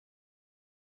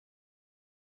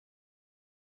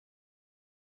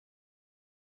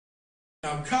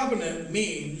Now, covenant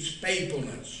means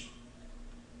faithfulness.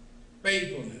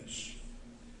 Faithfulness.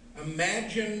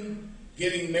 Imagine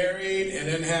getting married and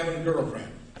then having a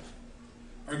girlfriend.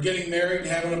 Or getting married and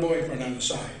having a boyfriend on the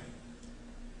side.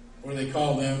 Or they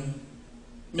call them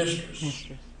mistress.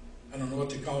 I don't know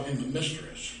what they call him, a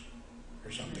mistress.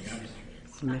 Or something, I don't know.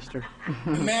 It's mister.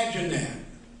 Imagine that.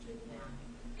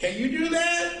 Can you do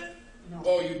that? No.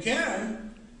 Oh, you can.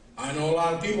 I know a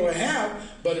lot of people that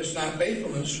have, but it's not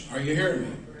faithfulness. Are you hearing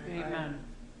me? Amen.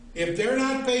 If they're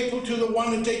not faithful to the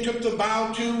one that they took the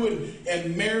vow to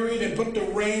and married and put the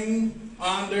ring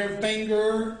on their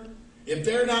finger, if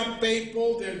they're not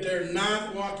faithful, they're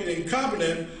not walking in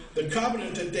covenant, the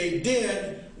covenant that they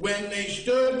did when they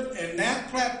stood in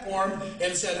that platform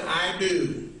and said, I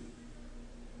do.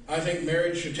 I think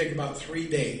marriage should take about 3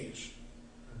 days.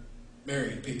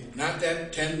 Married people. Not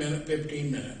that 10-minute,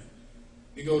 15-minute.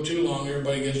 You go too long,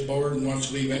 everybody gets bored and wants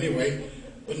to leave anyway.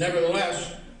 But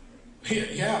nevertheless,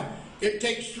 yeah, it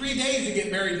takes 3 days to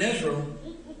get married in Israel.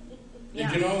 Did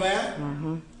you know that?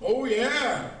 Mm-hmm. Oh,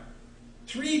 yeah.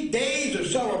 3 days of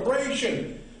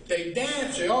celebration. They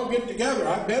dance. They all get together.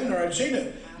 I've been there. I've seen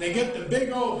it. They get the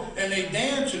big old, and they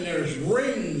dance, and there's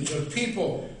rings of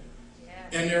people.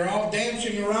 And they're all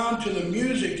dancing around to the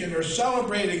music, and they're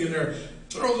celebrating, and they're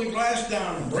throw the glass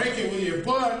down and break it with your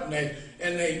foot. And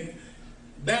they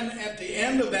then at the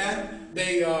end of that,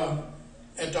 they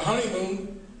at the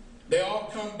honeymoon, they all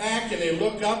come back and they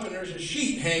look up, and there's a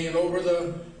sheet hanging over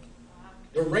the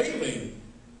railing.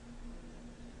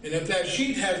 And if that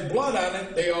sheet has blood on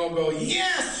it, they all go,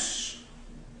 yes!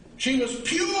 She was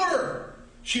pure.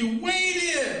 She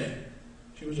waited.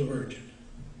 She was a virgin.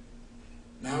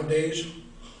 Nowadays,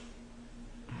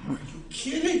 are you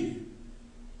kidding?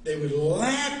 They would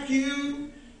laugh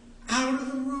you out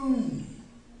of the room.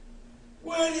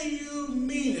 What do you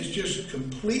mean? It's just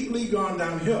completely gone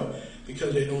downhill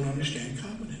because they don't understand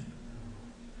covenant.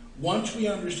 Once we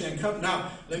understand covenant,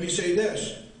 now let me say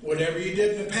this. Whatever you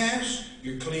did in the past,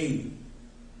 you're clean.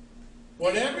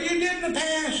 Whatever you did in the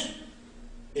past,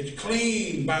 it's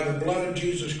clean by the blood of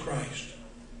Jesus Christ.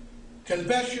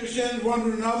 Confess your sins one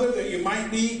to another that you might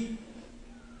be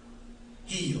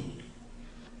healed.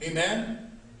 Amen?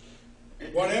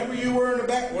 Whatever you were in the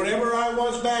back, whatever I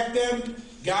was back then,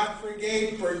 God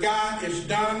forgave, forgot, it's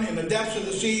done in the depths of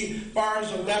the sea, far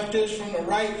as the left is from the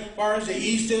right, far as the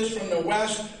east is from the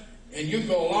west, and you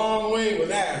go a long way with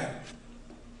that.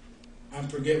 I'm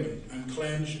forgiven. I'm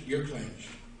cleansed. You're cleansed.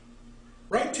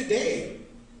 Right today,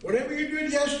 whatever you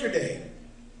did yesterday.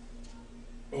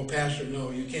 Oh, Pastor, no,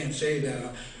 you can't say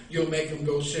that. You'll make them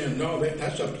go sin. No,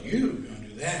 that's up to you. Don't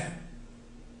do that.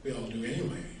 We all do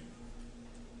anyway.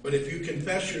 But if you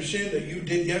confess your sin that you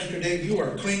did yesterday, you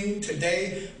are clean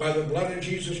today by the blood of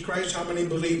Jesus Christ. How many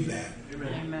believe that?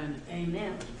 Amen.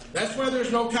 Amen. That's why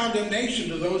there's no condemnation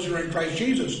to those who are in Christ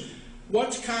Jesus.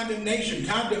 What's condemnation?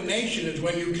 Condemnation is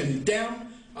when you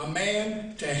condemn a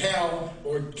man to hell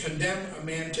or condemn a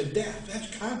man to death.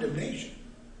 That's condemnation.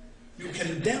 You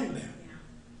condemn them.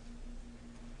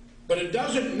 But it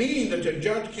doesn't mean that the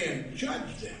judge can't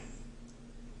judge them.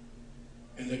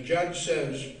 And the judge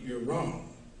says, you're wrong.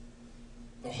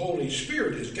 The Holy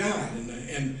Spirit is God,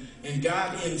 and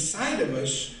God inside of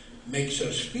us makes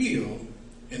us feel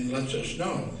and lets us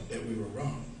know that we were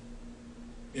wrong.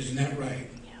 Isn't that right?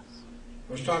 Yes.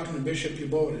 I was talking to Bishop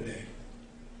Yaboa today,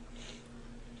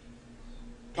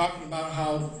 talking about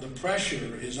how the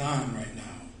pressure is on right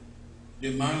now,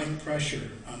 demonic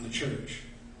pressure on the church.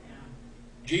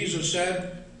 Jesus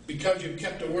said, because you've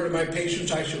kept the word of my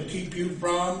patience, I shall keep you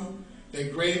from the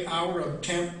great hour of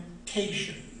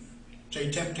temptation. Say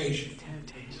temptation.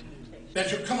 Temptation. That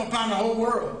shall come upon the whole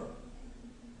world.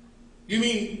 You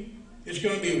mean it's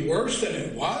going to be worse than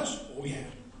it was? Oh, yeah.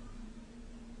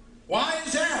 Why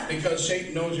is that? Because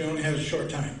Satan knows he only has a short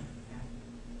time.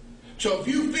 So if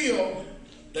you feel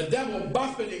the devil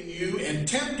buffeting you and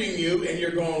tempting you, and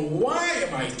you're going, why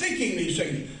am I thinking these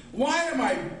things? Why am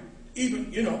I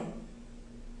even,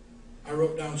 I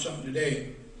wrote down something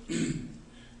today.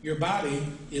 Your body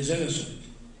is innocent.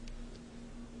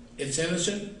 It's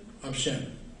innocent of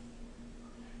sin.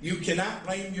 You cannot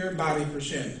blame your body for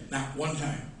sin, not one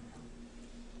time.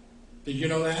 Did you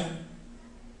know that?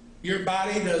 Your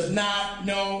body does not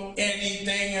know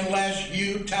anything unless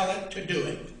you tell it to do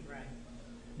it. Right.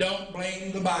 Don't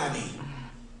blame the body.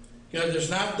 Because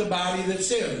it's not the body that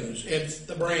sins, it's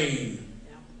the brain.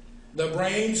 The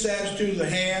brain says to the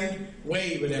hand,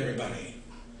 wave at everybody.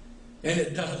 And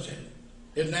it does it.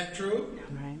 Isn't that true?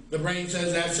 Right. The brain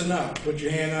says that's enough. Put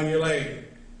your hand on your leg.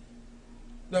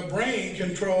 The brain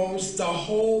controls the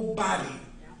whole body.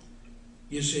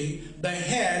 You see, the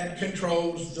head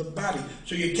controls the body.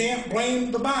 So you can't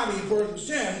blame the body for the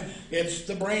sin. It's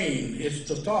the brain, it's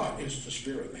the thought, it's the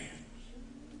spirit man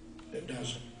that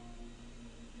does it.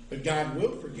 But God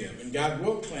will forgive, and God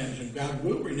will cleanse, and God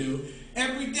will renew.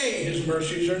 Every day His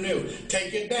mercies are new.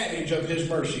 Take advantage of His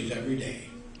mercies every day.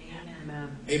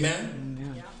 Amen. Amen?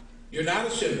 Amen. You're not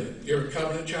a sinner. You're a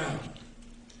covenant child.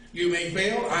 You may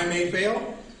fail. I may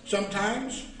fail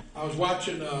sometimes. I was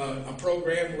watching a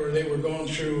program where they were going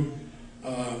through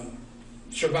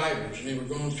survivors, and they were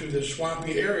going through this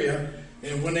swampy area,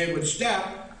 and when they would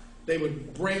step, they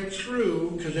would break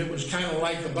through, because it was kind of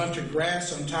like a bunch of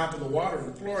grass on top of the water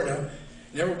in Florida,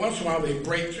 and every once in a while they'd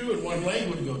break through and one leg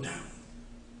would go down.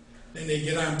 Then they'd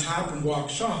get on top and walk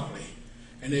softly,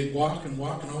 and they'd walk, and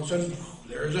all of a sudden, oh,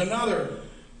 there's another,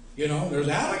 there's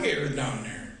alligators down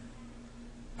there.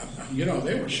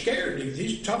 They were scared,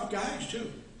 these tough guys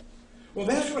too. Well,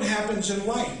 that's what happens in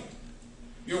life.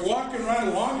 You're walking right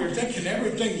along, you're thinking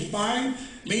everything's fine.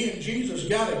 Me and Jesus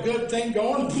got a good thing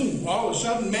going. Boom, all of a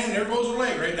sudden, man, there goes a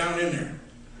leg right down in there.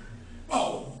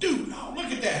 Oh, dude, now look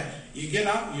at that. You get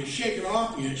out and you shake it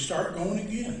off and you start going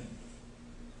again.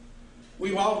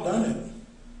 We've all done it.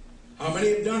 How many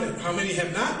have done it? How many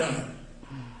have not done it?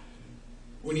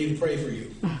 We need to pray for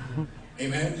you.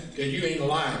 Amen? Because you ain't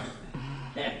alive.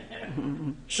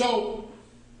 So,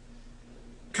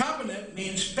 covenant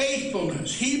means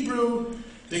faithfulness.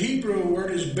 The Hebrew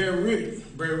word is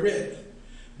berit.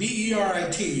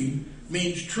 B-E-R-I-T,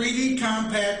 means treaty,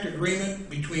 compact, agreement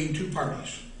between two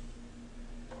parties.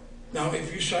 Now,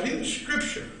 if you study the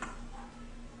Scripture,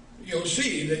 you'll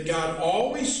see that God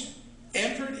always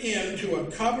entered into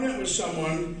a covenant with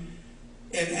someone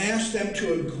and asked them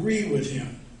to agree with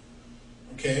Him.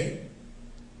 Okay?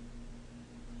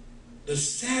 The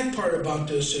sad part about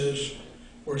this is,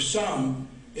 for some,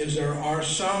 is there are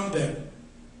some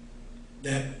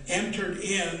that entered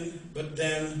in but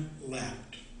then left.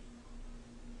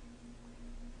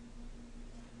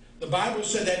 The Bible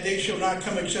said that day shall not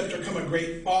come except there come a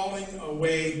great falling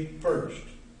away first.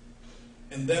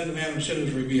 And then the man of sin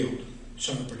is revealed,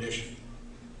 son of perdition.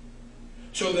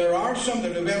 So there are some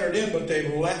that have entered in, but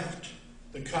they've left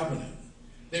the covenant.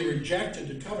 They rejected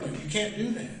the covenant. You can't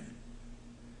do that.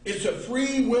 It's a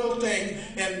free will thing,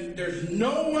 and there's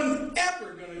no one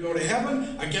ever going to go to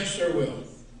heaven against their will.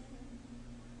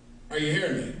 Are you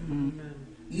hearing me? Mm-hmm.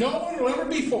 No one will ever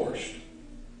be forced.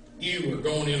 You are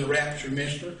going in the rapture,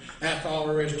 mister. That's all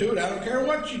there is to it. I don't care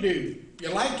what you do. You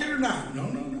like it or not. No,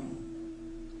 no, no.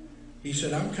 He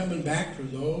said, I'm coming back for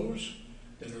those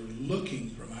that are looking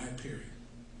for my appearing.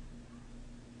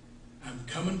 I'm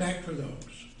coming back for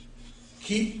those.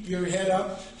 Keep your head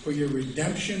up, for your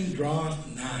redemption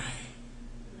draweth nigh.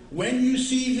 When you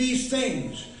see these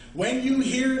things, when you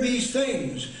hear these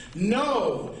things,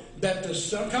 know that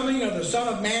the coming of the Son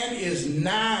of Man is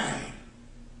nigh.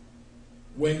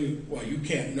 You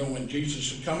can't know when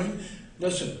Jesus is coming.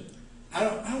 Listen, I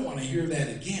don't want to hear that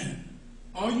again.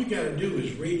 All you got to do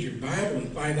is read your Bible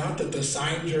and find out that the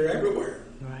signs are everywhere.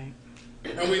 Right.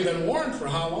 And we've been warned for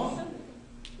how long?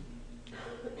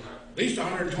 At least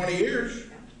 120 years.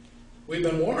 We've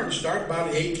been warned. Start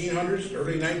about the 1800s,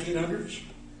 early 1900s.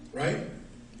 Right?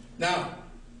 Now,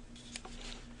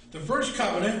 the first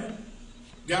covenant,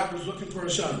 God was looking for a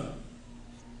son.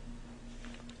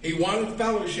 He wanted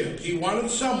fellowship. He wanted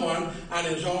someone on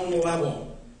his own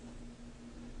level.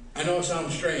 I know it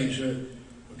sounds strange,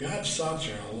 but God's thoughts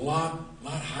are a lot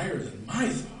higher than my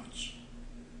thoughts.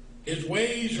 His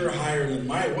ways are higher than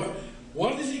my.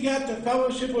 What has He got to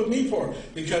fellowship with me for?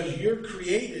 Because you're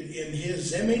created in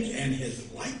His image and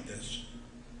His likeness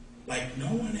like no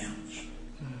one else.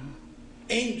 Mm-hmm.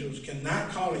 Angels cannot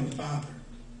call Him Father.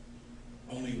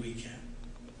 Only we can.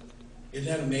 Isn't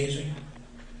that amazing?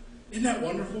 Isn't that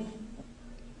wonderful?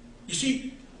 You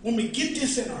see, when we get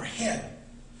this in our head,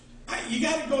 you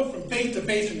got to go from faith to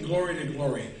faith and glory to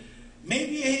glory.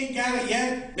 Maybe you ain't got it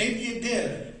yet. Maybe you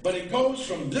did. But it goes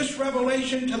from this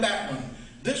revelation to that one.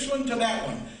 This one to that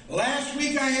one. Last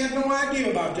week I had no idea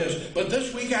about this, but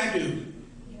this week I do.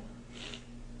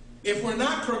 If we're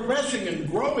not progressing and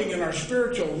growing in our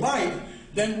spiritual life,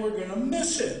 then we're going to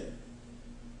miss it.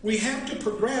 We have to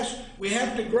progress. We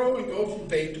have to grow and go from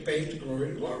faith to faith to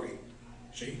glory to glory.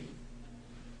 See?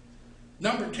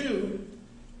 Number two,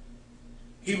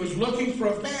 He was looking for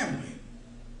a family.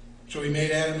 So He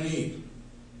made Adam and Eve.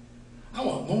 I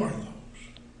want more of those.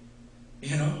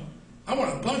 I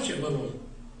want a bunch of little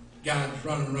guys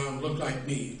running around look like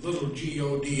me. Little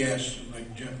G-O-D-S,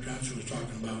 like Jeff Johnson was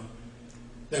talking about.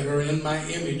 that are in my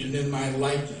image and in my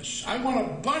likeness. I want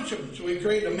a bunch of them. So he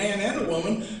created a man and a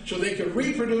woman so they could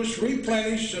reproduce,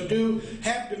 replenish, subdue,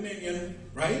 have dominion,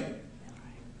 right?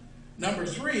 Number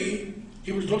 3,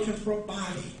 he was looking for a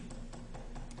body.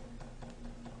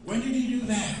 When did he do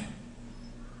that?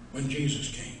 When Jesus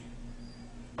came.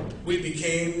 We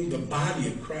became the body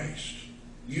of Christ.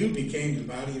 You became the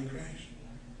body of Christ.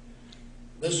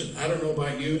 Listen, I don't know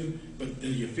about you, but do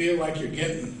you feel like you're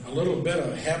getting a little bit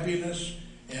of happiness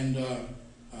and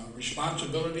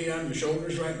responsibility on your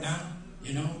shoulders right now?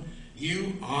 You know,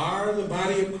 you are the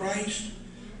body of Christ.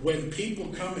 When people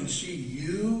come and see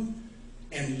you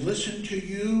and listen to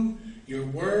you, your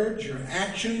words, your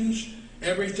actions,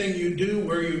 everything you do,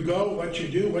 where you go, what you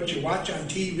do, what you watch on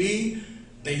TV,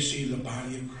 they see the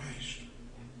body of Christ.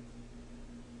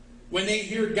 When they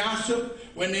hear gossip,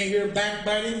 when they hear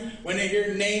backbiting, when they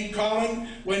hear name calling,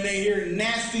 when they hear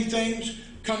nasty things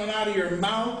coming out of your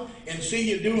mouth and see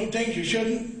you doing things you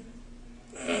shouldn't,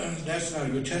 that's not a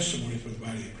good testimony for the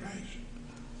body of Christ.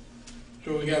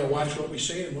 So we got to watch what we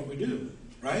say and what we do,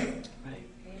 right?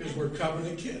 Because we're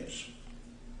covenant kids.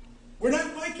 We're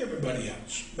not like everybody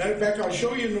else. Matter of fact, I'll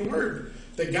show you in the Word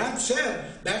that God said,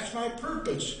 that's my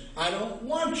purpose. I don't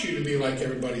want you to be like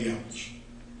everybody else.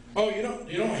 Oh, you don't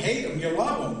hate them, you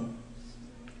love them.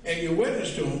 And you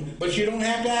witness to them, but you don't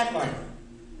have to act like them.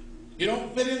 You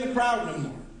don't fit in the crowd no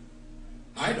more.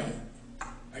 I don't.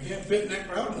 I can't fit in that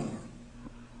crowd no more.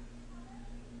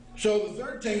 So the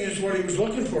third thing is what he was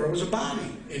looking for. It was a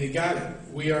body, and he got it.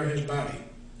 We are his body.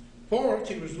 Fourth,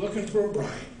 he was looking for a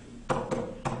bride.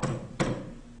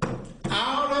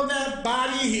 Out of that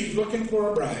body, he's looking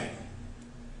for a bride.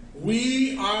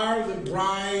 We are the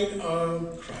bride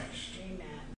of Christ.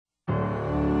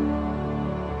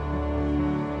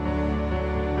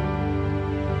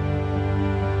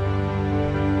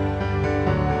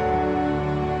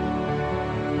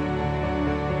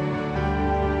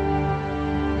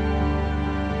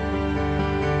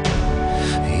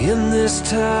 In this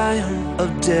time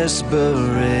of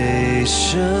desperation,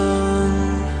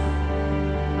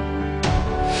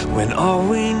 when all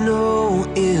we know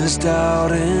is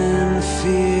doubt and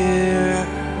fear,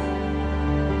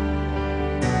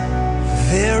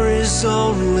 there is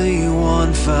only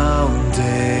one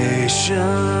foundation.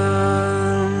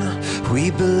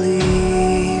 We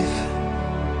believe,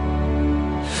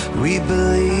 we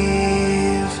believe.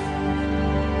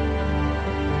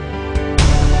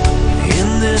 In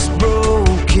this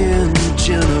broken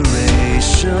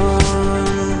generation,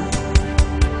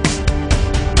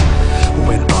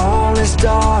 when all is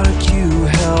dark, you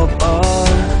help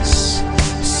us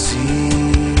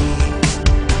see.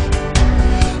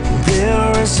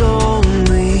 There is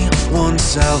only one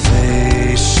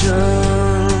salvation.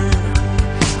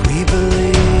 We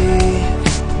believe,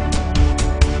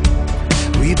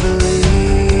 we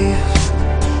believe,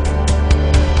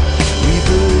 we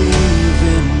believe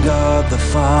in God the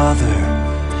Father.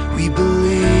 We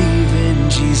believe in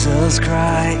Jesus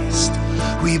Christ.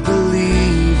 We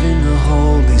believe in the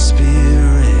Holy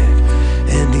Spirit,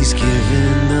 and He's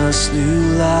given us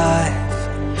new life.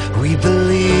 We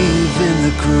believe in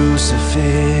the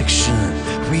crucifixion.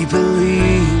 We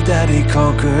believe that He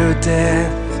conquered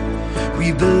death.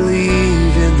 We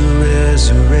believe in the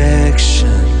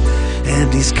resurrection,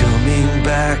 and He's coming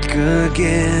back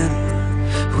again.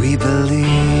 We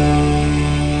believe.